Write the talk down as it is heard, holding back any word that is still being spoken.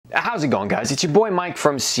How's it going, guys? It's your boy Mike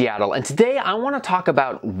from Seattle, and today I want to talk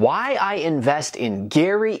about why I invest in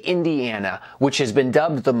Gary, Indiana, which has been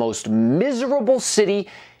dubbed the most miserable city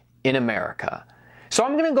in America. So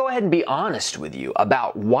I'm going to go ahead and be honest with you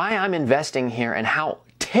about why I'm investing here and how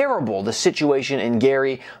terrible the situation in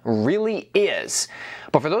Gary really is.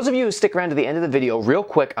 But for those of you who stick around to the end of the video, real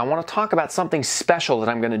quick, I want to talk about something special that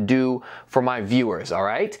I'm going to do for my viewers, all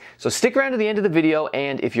right? So stick around to the end of the video,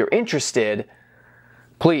 and if you're interested,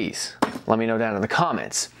 please let me know down in the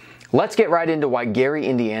comments. Let's get right into why Gary,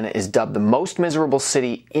 Indiana is dubbed the most miserable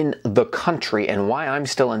city in the country and why I'm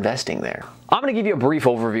still investing there. I'm going to give you a brief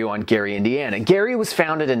overview on Gary, Indiana. Gary was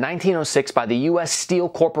founded in 1906 by the U.S. Steel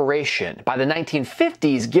Corporation. By the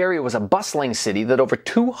 1950s, Gary was a bustling city that over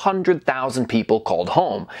 200,000 people called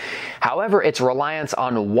home. However, its reliance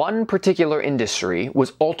on one particular industry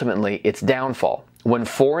was ultimately its downfall. When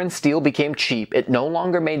foreign steel became cheap, it no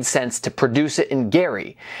longer made sense to produce it in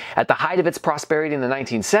Gary. At the height of its prosperity in the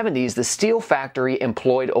 1970s, the steel factory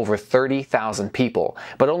employed over 30,000 people.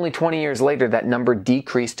 But only 20 years later, that number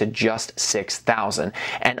decreased to just 6,000,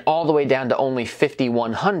 and all the way down to only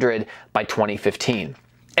 5,100 by 2015.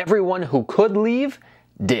 Everyone who could leave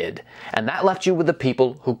did, and that left you with the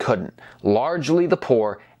people who couldn't, largely the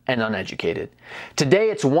poor and uneducated. Today,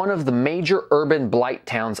 it's one of the major urban blight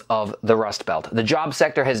towns of the Rust Belt. The job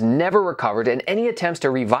sector has never recovered, and any attempts to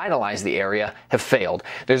revitalize the area have failed.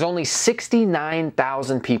 There's only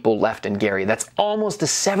 69,000 people left in Gary. That's almost a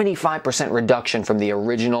 75% reduction from the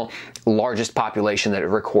original largest population that it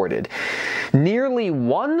recorded. Nearly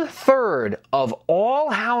 1/3 of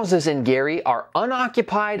all houses in Gary are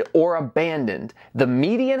unoccupied or abandoned. The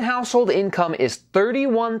median household income is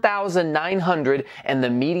 $31,900, and the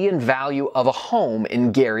median value of a home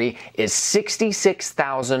in Gary is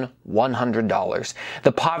 $66,100.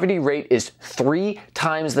 The poverty rate is 3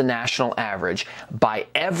 times the national average. By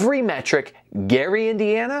every metric, Gary,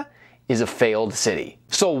 Indiana is a failed city.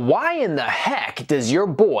 So why in the heck does your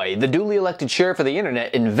boy, the duly elected sheriff of the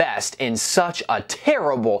internet, invest in such a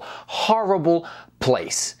terrible, horrible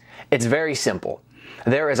place? It's very simple.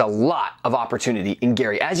 There is a lot of opportunity in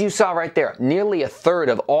Gary. As you saw right there, nearly 1/3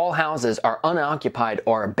 of all houses are unoccupied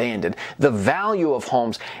or abandoned. The value of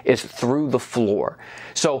homes is through the floor.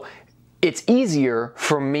 So it's easier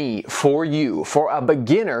for me, for you, for a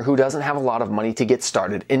beginner who doesn't have a lot of money to get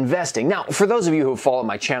started investing. Now, for those of you who follow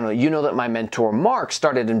my channel, you know that my mentor Mark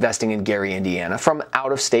started investing in Gary, Indiana from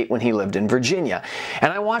out of state when he lived in Virginia.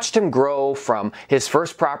 And I watched him grow from his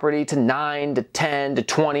first property to 9 to 10 to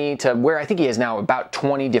 20 to where I think he has now about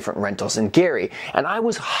 20 different rentals in Gary. And I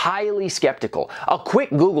was highly skeptical. A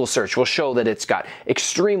quick Google search will show that it's got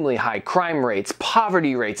extremely high crime rates,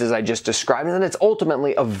 poverty rates as I just described, and that it's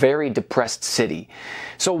ultimately a very depressed city.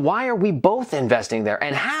 So why are we both investing there,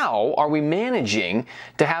 and how are we managing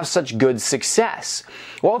to have such good success?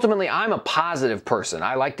 Well, ultimately, I'm a positive person.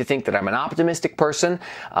 I like to think that I'm an optimistic person.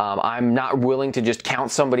 I'm not willing to just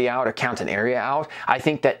count somebody out or count an area out. I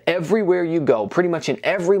think that everywhere you go, pretty much in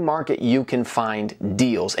every market, you can find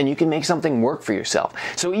deals and you can make something work for yourself.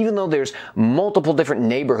 So even though there's multiple different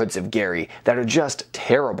neighborhoods of Gary that are just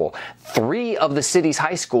terrible, 3 of the city's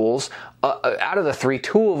high schools, out of the 3,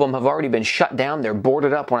 2 of them have already been shut down. They're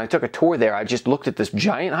boarded up. When I took a tour there, I just looked at this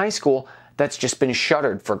giant high school that's just been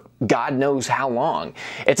shuttered for God knows how long.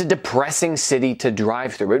 It's a depressing city to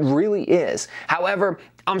drive through. It really is. However,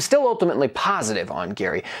 I'm still ultimately positive on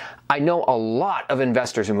Gary. I know a lot of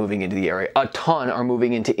investors are moving into the area. A ton are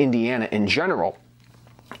moving into Indiana in general.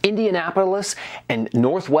 Indianapolis and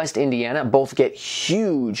Northwest Indiana both get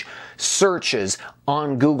huge searches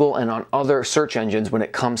on Google and on other search engines when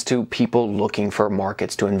it comes to people looking for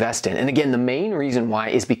markets to invest in. And again, the main reason why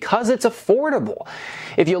is because it's affordable.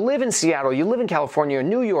 If you live in Seattle, you live in California,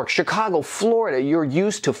 New York, Chicago, Florida, you're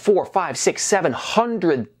used to $400,000, $500,000,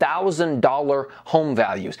 $600,000, $700,000 home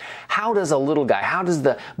values. How does a little guy, how does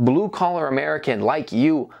the blue-collar American like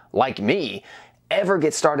you, like me, ever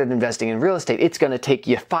get started investing in real estate? It's going to take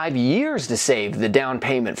you 5 years to save the down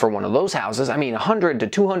payment for one of those houses. I mean, $100,000 to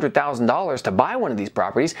 $200,000 to buy one of these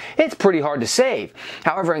properties. It's pretty hard to save.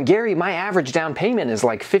 However, in Gary, my average down payment is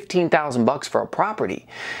like $15,000 for a property.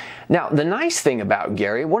 Now, the nice thing about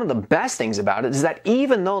Gary, one of the best things about it, is that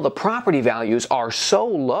even though the property values are so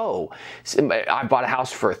low, I bought a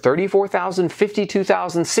house for $34,000,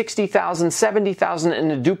 $52,000, $60,000, $70,000,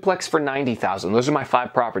 and a duplex for $90,000. Those are my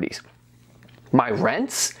 5 properties. My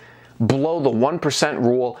rents blow the 1%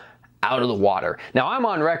 rule out of the water. Now, I'm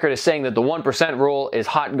on record as saying that the 1% rule is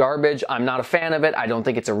hot garbage. I'm not a fan of it. I don't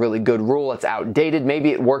think it's a really good rule. It's outdated.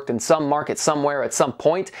 Maybe it worked in some market somewhere at some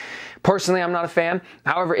point. Personally, I'm not a fan.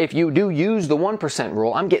 However, if you do use the 1%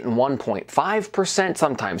 rule, I'm getting 1.5%,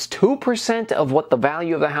 sometimes 2% of what the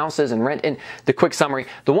value of the house is in rent. And the quick summary,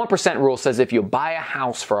 the 1% rule says if you buy a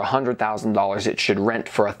house for $100,000, it should rent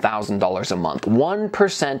for $1,000 a month.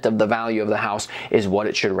 1% of the value of the house is what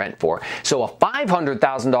it should rent for. So a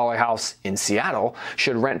 $500,000 house in Seattle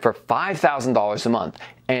should rent for $5,000 a month.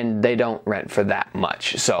 And they don't rent for that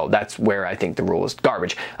much. So that's where I think the rule is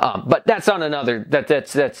garbage. But that's on another,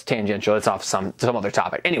 that's tangential. It's off some other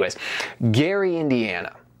topic. Anyways, Gary,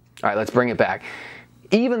 Indiana. All right, let's bring it back.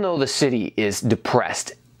 Even though the city is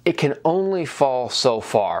depressed, it can only fall so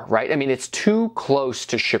far, right? I mean, it's too close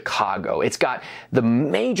to Chicago. It's got the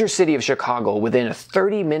major city of Chicago within a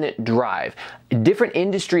 30-minute drive. Different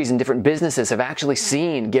industries and different businesses have actually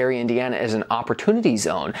seen Gary, Indiana as an opportunity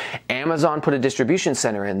zone. Amazon put a distribution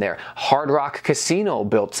center in there. Hard Rock Casino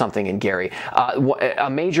built something in Gary. A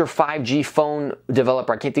major 5G phone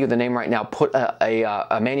developer, I can't think of the name right now, put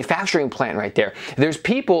a manufacturing plant right there. There's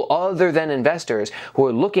people other than investors who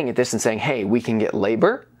are looking at this and saying, hey, we can get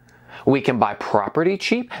labor. We can buy property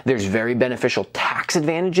cheap. There's very beneficial tax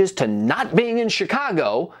advantages to not being in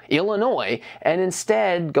Chicago, Illinois, and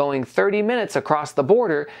instead going 30 minutes across the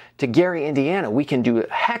border to Gary, Indiana. We can do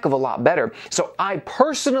a heck of a lot better. So I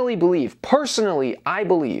personally believe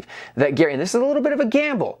that Gary, and this is a little bit of a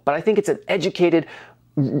gamble, but I think it's an educated,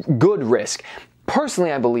 good risk.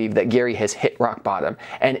 Personally, I believe that Gary has hit rock bottom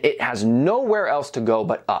and it has nowhere else to go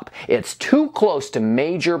but up. It's too close to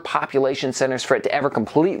major population centers for it to ever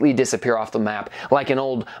completely disappear off the map, like an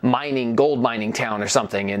old gold mining town or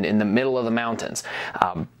something in the middle of the mountains.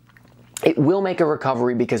 It will make a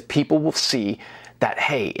recovery because people will see that,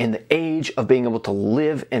 hey, in the age of being able to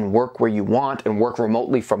live and work where you want and work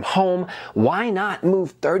remotely from home, why not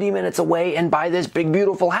move 30 minutes away and buy this big,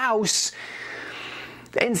 beautiful house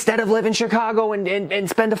instead of live in Chicago and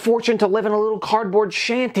spend a fortune to live in a little cardboard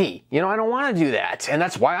shanty? You know, I don't want to do that. And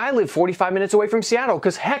that's why I live 45 minutes away from Seattle,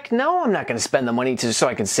 because heck no, I'm not going to spend the money so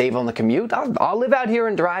I can save on the commute. I'll live out here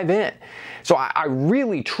and drive in. So I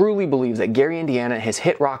really, truly believe that Gary, Indiana has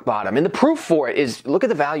hit rock bottom. And the proof for it is, look at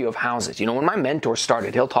the value of houses. You know, when my mentor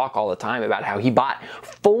started, he'll talk all the time about how he bought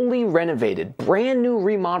fully renovated, brand new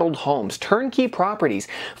remodeled homes, turnkey properties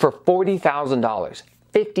for $40,000.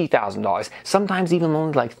 $50,000, sometimes even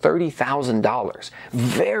only like $30,000.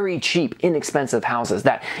 Very cheap, inexpensive houses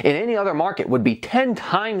that in any other market would be 10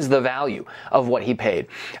 times the value of what he paid.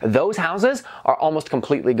 Those houses are almost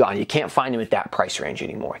completely gone. You can't find them at that price range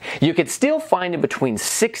anymore. You could still find them between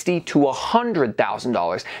 $60,000 to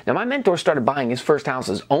 $100,000. Now, my mentor started buying his first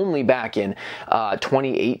houses only back in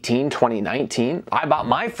 2018, 2019. I bought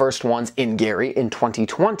my first ones in Gary in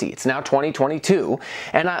 2020. It's now 2022.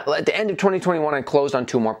 And at the end of 2021, I closed on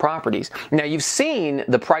 2 more properties. Now, you've seen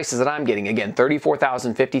the prices that I'm getting. Again,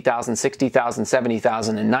 $34,000, $50,000, $60,000,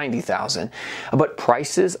 $70,000, and $90,000. But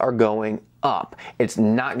prices are going up. It's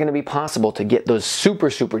not going to be possible to get those super,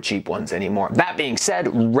 super cheap ones anymore. That being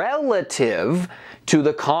said, relative to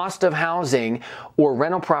the cost of housing or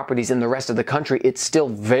rental properties in the rest of the country, it's still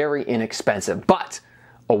very inexpensive. But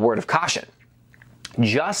a word of caution.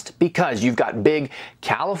 Just because you've got big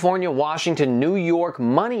California, Washington, New York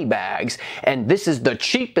money bags, and this is the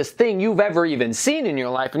cheapest thing you've ever even seen in your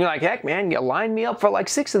life, and you're like, heck man, you line me up for like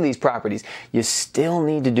 6 of these properties, you still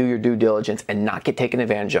need to do your due diligence and not get taken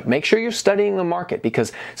advantage of. Make sure you're studying the market,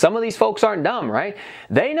 because some of these folks aren't dumb, right?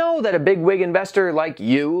 They know that a big wig investor like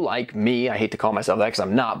you, like me, I hate to call myself that because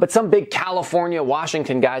I'm not, but some big California,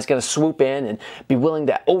 Washington guy is going to swoop in and be willing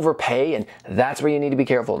to overpay, and that's where you need to be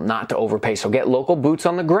careful not to overpay. So get local boots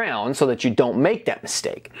on the ground so that you don't make that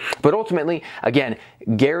mistake. But ultimately, again,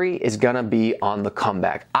 Gary is going to be on the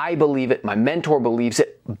comeback. I believe it. My mentor believes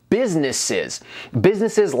it. Businesses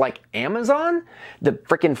like Amazon, the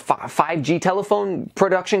freaking 5G telephone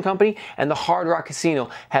production company, and the Hard Rock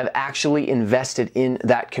Casino have actually invested in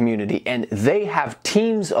that community. And they have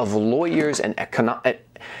teams of lawyers and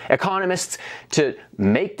economists to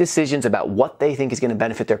make decisions about what they think is going to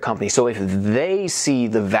benefit their company. So if they see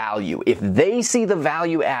the value,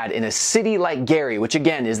 add in a city like Gary, which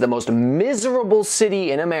again is the most miserable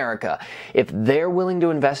city in America, if they're willing to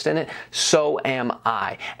invest in it, so am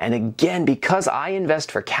I. And again, because I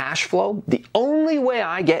invest for cash flow, the only way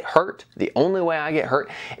I get hurt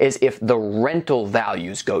is if the rental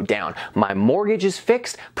values go down. My mortgage is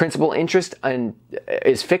fixed, principal interest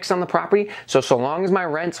is fixed on the property, so long as my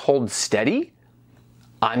rents hold steady,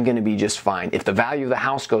 I'm going to be just fine. If the value of the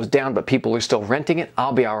house goes down but people are still renting it,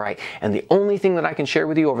 I'll be all right. And the only thing that I can share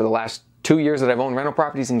with you over the last 2 years that I've owned rental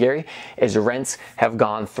properties in Gary is rents have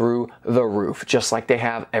gone through the roof, just like they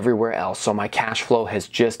have everywhere else. So my cash flow has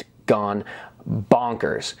just gone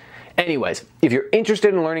bonkers. Anyways, if you're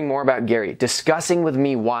interested in learning more about Gary, discussing with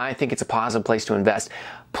me why I think it's a positive place to invest,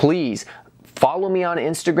 please follow me on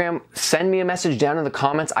Instagram. Send me a message down in the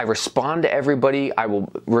comments. I respond to everybody. I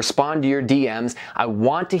will respond to your DMs. I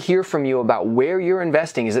want to hear from you about where you're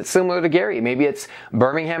investing. Is it similar to Gary? Maybe it's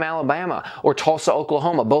Birmingham, Alabama, or Tulsa,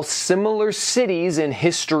 Oklahoma. Both similar cities in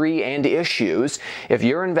history and issues. If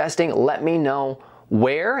you're investing, let me know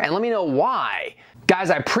where and let me know why. Guys,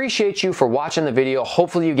 I appreciate you for watching the video.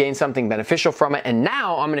 Hopefully you gained something beneficial from it. And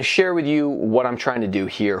now I'm going to share with you what I'm trying to do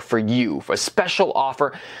here for you, for a special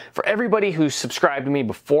offer for everybody who's subscribed to me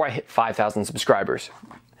before I hit 5,000 subscribers.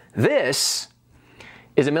 This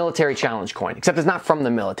is a military challenge coin, except it's not from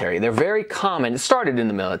the military. They're very common. It started in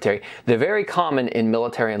the military. They're very common in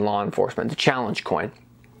military and law enforcement. The challenge coin.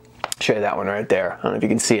 I'll show you that one right there. I don't know if you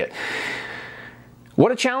can see it. What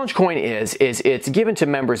a challenge coin is it's given to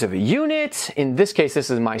members of a unit. In this case, this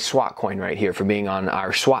is my SWAT coin right here for being on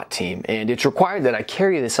our SWAT team. And it's required that I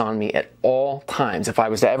carry this on me at all times. If I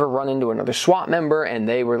was to ever run into another SWAT member and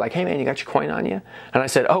they were like, hey man, you got your coin on you? And I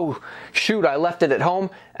said, oh shoot, I left it at home.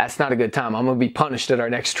 That's not a good time. I'm going to be punished at our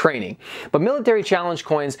next training. But military challenge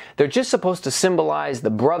coins, they're just supposed to symbolize the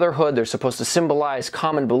brotherhood. They're supposed to symbolize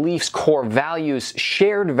common beliefs, core values,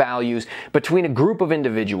 shared values between a group of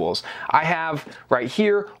individuals. I have right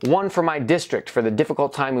here one for my district for the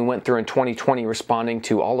difficult time we went through in 2020 responding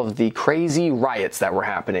to all of the crazy riots that were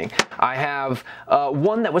happening. I have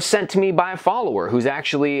one that was sent to me by a follower who's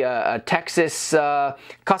actually a Texas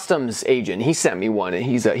customs agent. He sent me one, and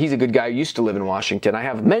he's a good guy who used to live in Washington. I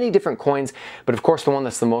have many different coins, but of course the one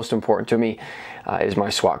that's the most important to me is my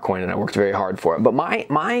SWAT coin, and I worked very hard for it. But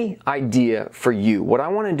my idea for you, what I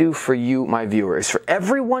want to do for you, my viewers, for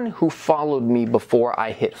everyone who followed me before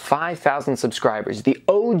I hit 5,000 subscribers, the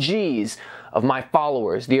OGs of my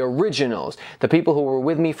followers, the originals, the people who were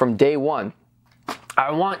with me from day one,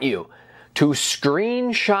 I want you to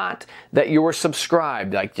screenshot that you're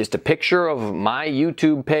subscribed, like just a picture of my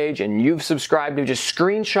YouTube page and you've subscribed to, just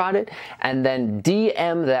screenshot it and then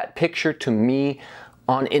DM that picture to me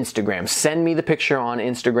on Instagram. Send me the picture on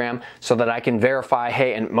Instagram so that I can verify,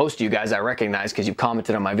 hey, and most of you guys I recognize because you've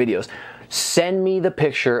commented on my videos. Send me the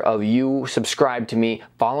picture of you subscribed to me,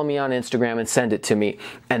 follow me on Instagram and send it to me.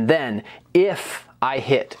 And then if I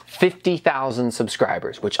hit 50,000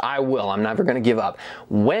 subscribers, which I will, I'm never going to give up.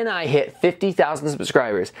 When I hit 50,000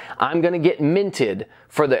 subscribers, I'm going to get minted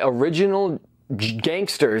for the original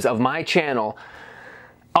gangsters of my channel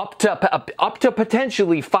up to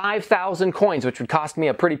potentially 5,000 coins, which would cost me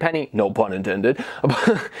a pretty penny, no pun intended.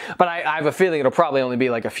 But I have a feeling it'll probably only be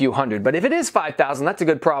like a few hundred. But if it is 5,000, that's a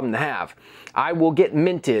good problem to have. I will get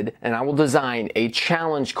minted and I will design a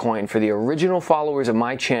challenge coin for the original followers of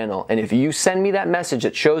my channel. And if you send me that message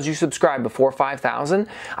that shows you subscribed before 5,000,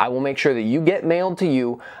 I will make sure that you get mailed to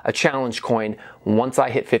you a challenge coin once I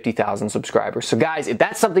hit 50,000 subscribers. So guys, if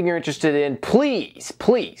that's something you're interested in, please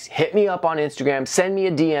hit me up on Instagram, send me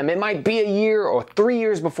a DM. It might be a year or 3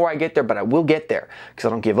 years before I get there, but I will get there because I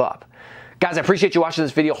don't give up. Guys, I appreciate you watching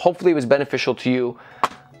this video. Hopefully it was beneficial to you.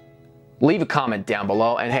 Leave a comment down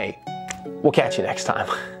below and hey, we'll catch you next time.